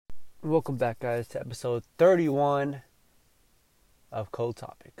Welcome back, guys, to episode 31 of Cold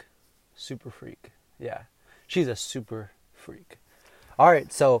Topic. Super freak. Yeah, she's a super freak. All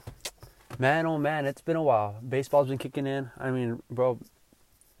right, so, man, oh man, it's been a while. Baseball's been kicking in. I mean, bro,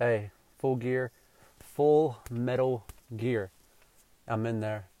 hey, full gear, full metal gear. I'm in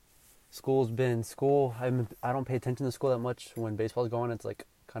there. School's been school. I don't pay attention to school that much when baseball's going. It's like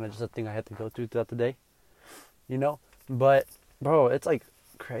kind of just a thing I have to go through throughout the day, you know? But, bro, it's like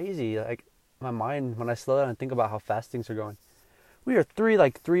crazy. Like, my mind, when I slow down and think about how fast things are going. We are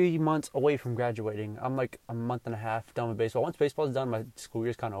 3 months away from graduating. I'm like a month and a half done with baseball. Once baseball's done, my school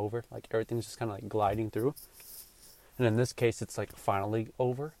year's kind of over. Like, everything's just kind of like gliding through. And in this case, it's like finally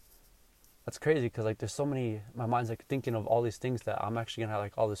over. That's crazy because like there's so many, my mind's like thinking of all these things that I'm actually gonna have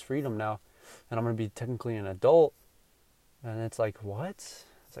like all this freedom now, and I'm gonna be technically an adult. And it's like, what?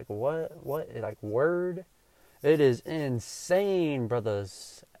 It's like, what? Like, word? It is insane,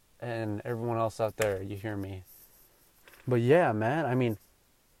 brothers, and everyone else out there. You hear me? But yeah, man. I mean,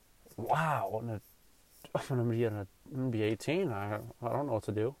 wow. I'm gonna be 18. I don't know what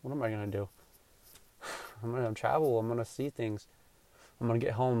to do. What am I gonna do? I'm gonna travel. I'm gonna see things. I'm gonna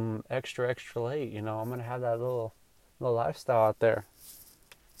get home extra late. You know, I'm gonna have that little lifestyle out there.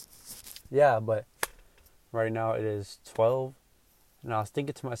 Yeah, but right now it is 12. And I was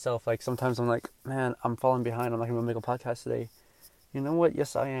thinking to myself, like, sometimes I'm like, man, I'm falling behind. I'm not going to make a podcast today. You know what?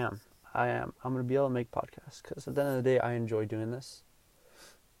 Yes, I am. I'm going to be able to make podcasts because at the end of the day, I enjoy doing this.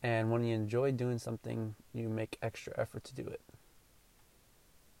 And when you enjoy doing something, you make extra effort to do it.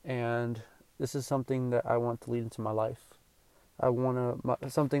 And this is something that I want to lead into my life.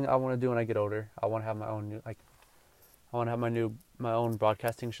 Something I want to do when I get older. I want to have my own my own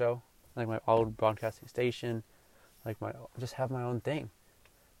broadcasting show, like my own broadcasting station. Just have my own thing.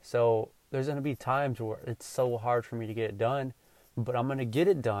 So there's going to be times where it's so hard for me to get it done, but I'm going to get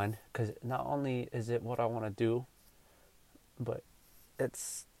it done because not only is it what I want to do, but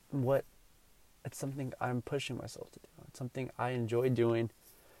it's something I'm pushing myself to do. It's something I enjoy doing.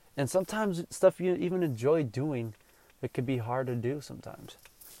 And sometimes stuff you even enjoy doing, it could be hard to do sometimes.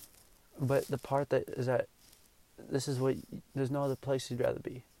 But the part that is that there's no other place you'd rather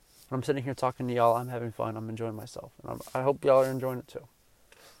be. When I'm sitting here talking to y'all, I'm having fun. I'm enjoying myself. And I hope y'all are enjoying it too.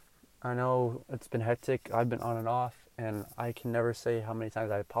 I know it's been hectic. I've been on and off. And I can never say how many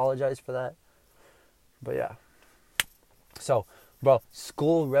times I apologize for that. But yeah. So, bro,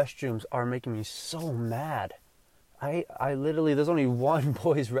 school restrooms are making me so mad. I literally, there's only one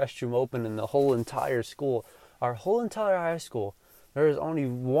boys' restroom open in the whole entire school. Our whole entire high school, there is only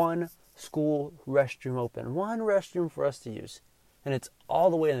one school restroom open. One restroom for us to use. And it's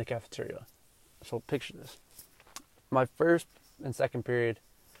all the way in the cafeteria. So picture this. My first and second period,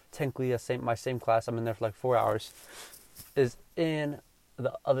 technically my same class, I'm in there for like 4 hours, is in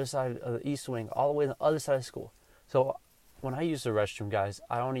the other side of the east wing, all the way on the other side of school. So when I use the restroom, guys,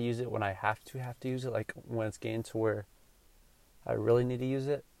 I only use it when I have to use it, like when it's getting to where I really need to use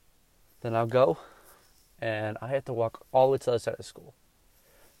it. Then I'll go, and I have to walk all the way to the other side of school.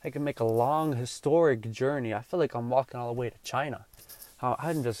 I can make a long historic journey. I feel like I'm walking all the way to China.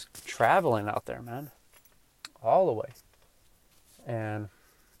 I'm just traveling out there, man. All the way. And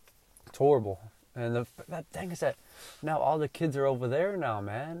it's horrible. And that thing is that now all the kids are over there now,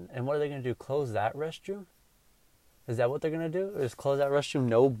 man. And what are they going to do? Close that restroom? Is that what they're going to do? Is close that restroom?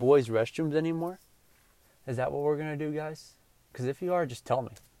 No boys' restrooms anymore? Is that what we're going to do, guys? Because if you are, just tell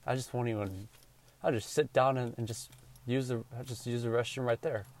me. I just won't even... I'll just sit down and just use the restroom right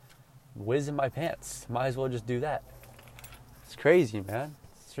there. Whiz in my pants. Might as well just do that. It's crazy, man.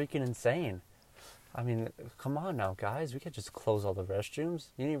 It's freaking insane. I mean, come on now, guys. We can't just close all the restrooms.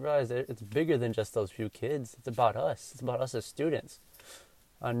 You need to realize that it's bigger than just those few kids. It's about us. It's about us as students.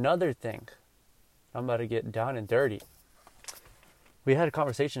 Another thing. I'm about to get down and dirty. We had a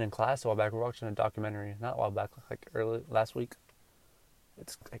conversation in class a while back. We were watching a documentary. Not a while back, like early last week.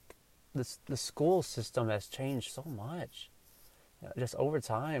 It's like the school system has changed so much. Just over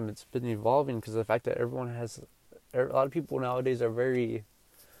time, it's been evolving because of the fact that a lot of people nowadays are very,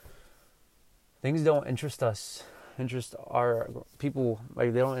 things don't interest us, interest our people,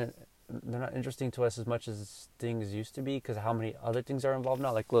 like they're not interesting to us as much as things used to be because of how many other things are involved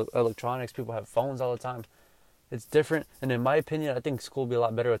now, like electronics. People have phones all the time. It's different, and in my opinion, I think school would be a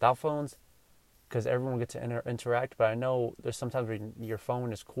lot better without phones because everyone gets to interact, but I know there's sometimes where your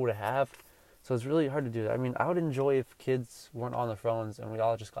phone is cool to have. So it's really hard to do that. I mean, I would enjoy if kids weren't on their phones and we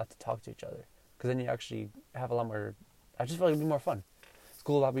all just got to talk to each other. Because then you actually have a lot more... I just feel like it'd be more fun.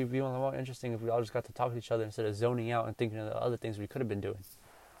 School would be a lot more interesting if we all just got to talk to each other instead of zoning out and thinking of the other things we could have been doing.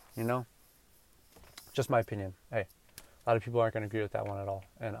 You know? Just my opinion. Hey, A lot of people aren't going to agree with that one at all,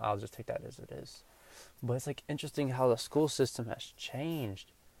 and I'll just take that as it is. But it's like interesting how the school system has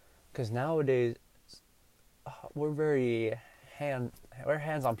changed, because nowadays we're very we're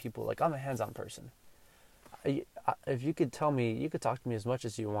hands-on people. Like, I'm a hands-on person. If you could tell me, you could talk to me as much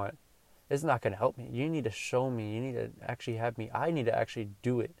as you want, it's not going to help me. You need to show me. You need to actually have me. I need to actually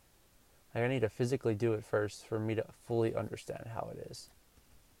do it. Like, I need to physically do it first for me to fully understand how it is.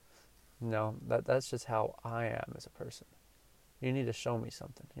 That's just how I am as a person. You need to show me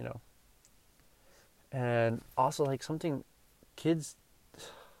something. And also, like, something kids,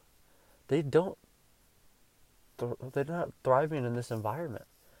 they don't, they're not thriving in this environment.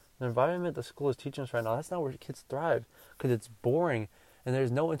 The environment the school is teaching us right now, that's not where kids thrive, because it's boring and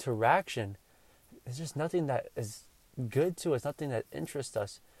there's no interaction. It's just nothing that is good to us, nothing that interests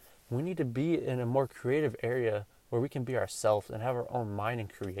us. We need to be in a more creative area where we can be ourselves and have our own mind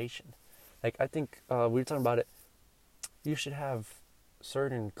and creation. Like, I think we were talking about it. You should have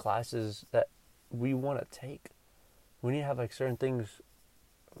certain classes that we want to take. We need to have like certain things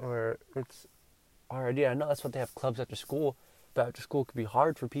where it's our idea. I know that's what they have clubs after school, but after school could be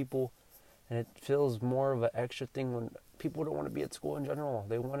hard for people, and it feels more of an extra thing when people don't want to be at school in general.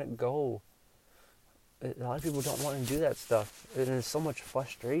 They want to go. A lot of people don't want to do that stuff. And there's so much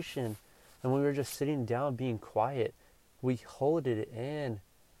frustration. And when we were just sitting down being quiet, we hold it in.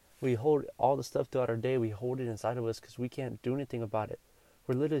 We hold all the stuff throughout our day. We hold it inside of us because we can't do anything about it.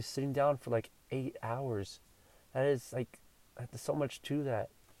 We're literally sitting down for like 8 hours. That is like, there's so much to that.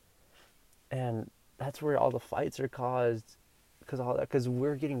 And that's where all the fights are caused. Because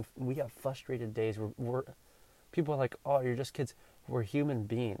we have frustrated days. We're people are like, oh, you're just kids. We're human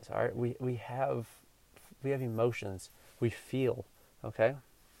beings, all right? We have emotions. We feel, okay?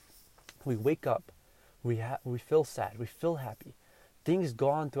 We wake up. We feel sad. We feel happy. Things go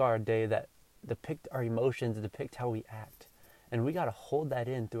on through our day that depict our emotions, depict how we act. And we got to hold that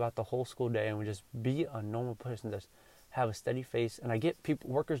in throughout the whole school day, and we just be a normal person, just have a steady face. And I get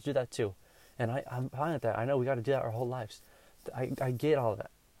workers do that too. And I'm fine with that. I know we got to do that our whole lives. I get all of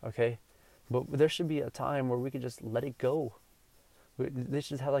that, okay? But there should be a time where we could just let it go. They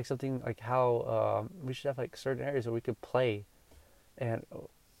should have like something like how we should have like certain areas where we could play and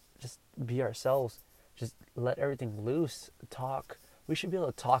just be ourselves. Just let everything loose, talk. We should be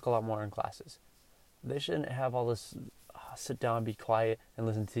able to talk a lot more in classes. They shouldn't have all this sit down, be quiet, and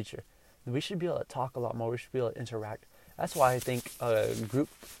listen to the teacher. We should be able to talk a lot more. We should be able to interact. That's why I think group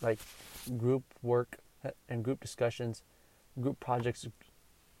work and group discussions, group projects,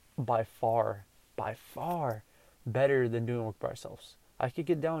 by far better than doing work by ourselves. I could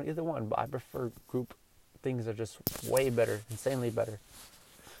get down either one, but I prefer group things are just way better, insanely better.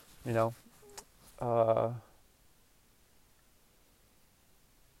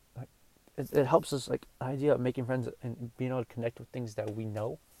 It helps us, like, the idea of making friends and being able to connect with things that we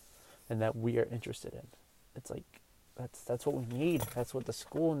know and that we are interested in. It's like that's what we need. That's what the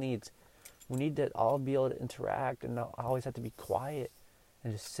school needs. We need to all be able to interact and not always have to be quiet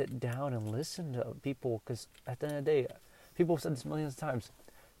and just sit down and listen to people. Because at the end of the day, people have said this millions of times,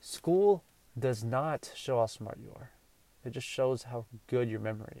 school does not show how smart you are. It just shows how good your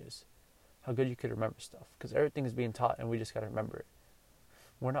memory is, how good you could remember stuff. Because everything is being taught and we just got to remember it.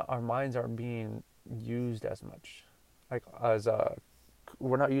 Our minds aren't being used as much.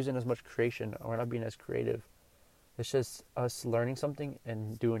 We're not using as much creation. We're not being as creative. It's just us learning something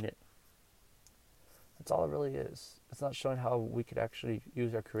and doing it. That's all it really is. It's not showing how we could actually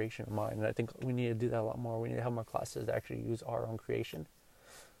use our creation of mind. And I think we need to do that a lot more. We need to have more classes that actually use our own creation.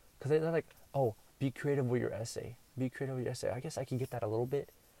 Because they're like, oh, be creative with your essay. Be creative with your essay. I guess I can get that a little bit.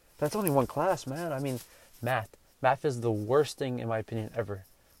 That's only one class, man. I mean, math. Math is the worst thing, in my opinion, ever.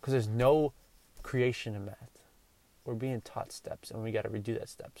 Because there's no creation in math. We're being taught steps, and we got to redo that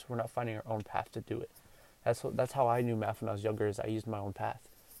steps. We're not finding our own path to do it. That's how I knew math when I was younger, is I used my own path.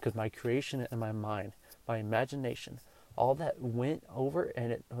 Because my creation and my mind, my imagination, all that went over,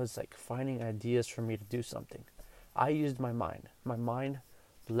 and it was like finding ideas for me to do something. I used my mind. My mind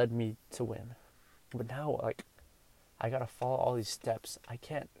led me to win. But now, like, I got to follow all these steps. I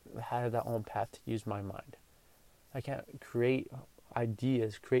can't have that own path to use my mind. I can't create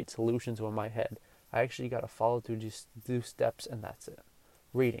ideas, create solutions in my head. I actually got to follow through, just do steps, and that's it.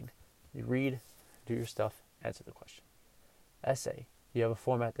 Reading. You read, do your stuff, answer the question. Essay. You have a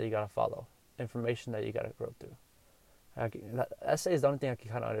format that you got to follow. Information that you got to go through. Essay is the only thing I can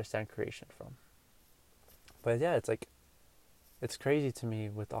kind of understand creation from. But yeah, it's crazy to me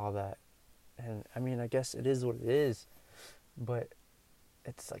with all that. And I mean, I guess it is what it is. But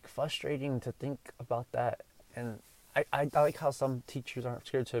it's like frustrating to think about that. And I like how some teachers aren't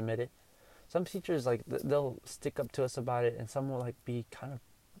scared to admit it. some teachers, like, they'll stick up to us about it, and some will, like, be kind of,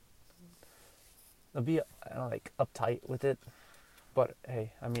 they'll be, like, uptight with it. But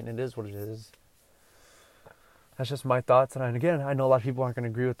hey, I mean, it is what it is. That's just my thoughts. And again, I know a lot of people aren't going to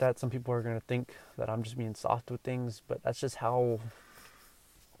agree with that. Some people are going to think that I'm just being soft with things, but that's just how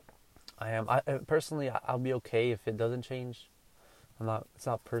I am. Personally, I'll be okay if it doesn't change. It's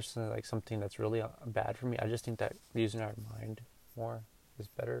not personally like something that's really bad for me. I just think that using our mind more is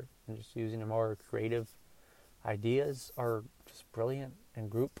better, and just using more creative ideas are just brilliant in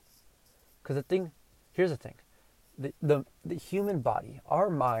group. Because here's the thing. The human body, our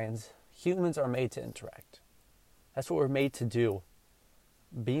minds, humans are made to interact. That's what we're made to do.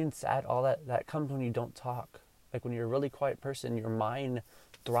 Being sad, all that comes when you don't talk. Like when you're a really quiet person, your mind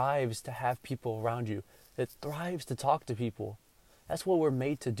thrives to have people around you. It thrives to talk to people. That's what we're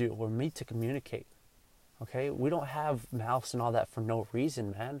made to do. We're made to communicate. Okay? We don't have mouths and all that for no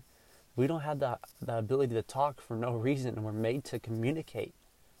reason, man. We don't have the ability to talk for no reason, and we're made to communicate.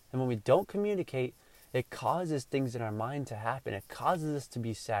 And when we don't communicate, it causes things in our mind to happen. It causes us to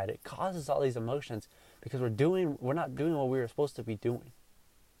be sad. It causes all these emotions because we're not doing what we were supposed to be doing.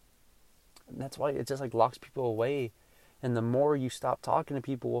 And that's why it just like locks people away. And the more you stop talking to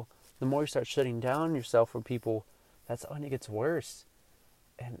people, the more you start shutting down yourself for people, that's when it gets worse.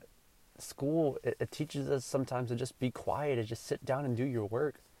 And school, it teaches us sometimes to just be quiet and just sit down and do your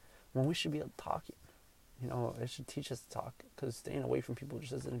work when we should be talking. You know, it should teach us to talk, because staying away from people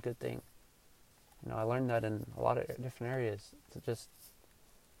just isn't a good thing. You know, I learned that in a lot of different areas, to just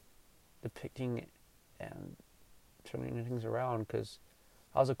depicting and turning things around, because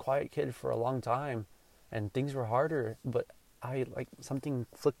I was a quiet kid for a long time and things were harder, but something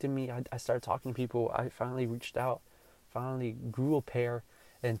clicked in me. I started talking to people. I finally reached out, finally grew a pair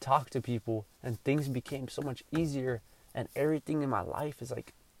and talked to people, and things became so much easier, and everything in my life is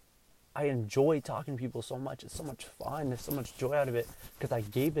like, I enjoy talking to people so much. It's so much fun. There's so much joy out of it because I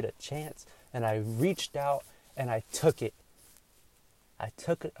gave it a chance, and I reached out and I took it. I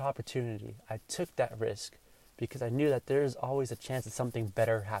took an opportunity. I took that risk because I knew that there's always a chance of something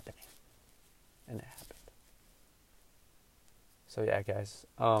better happening. And it happened. So yeah, guys,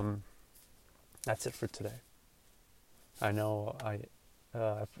 that's it for today. I know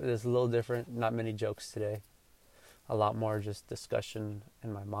it's a little different. Not many jokes today. A lot more just discussion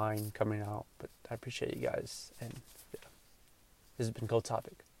in my mind coming out. But I appreciate you guys. And yeah, this has been Cold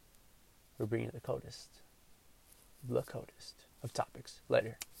Topic. We're bringing the coldest of topics.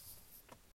 Later.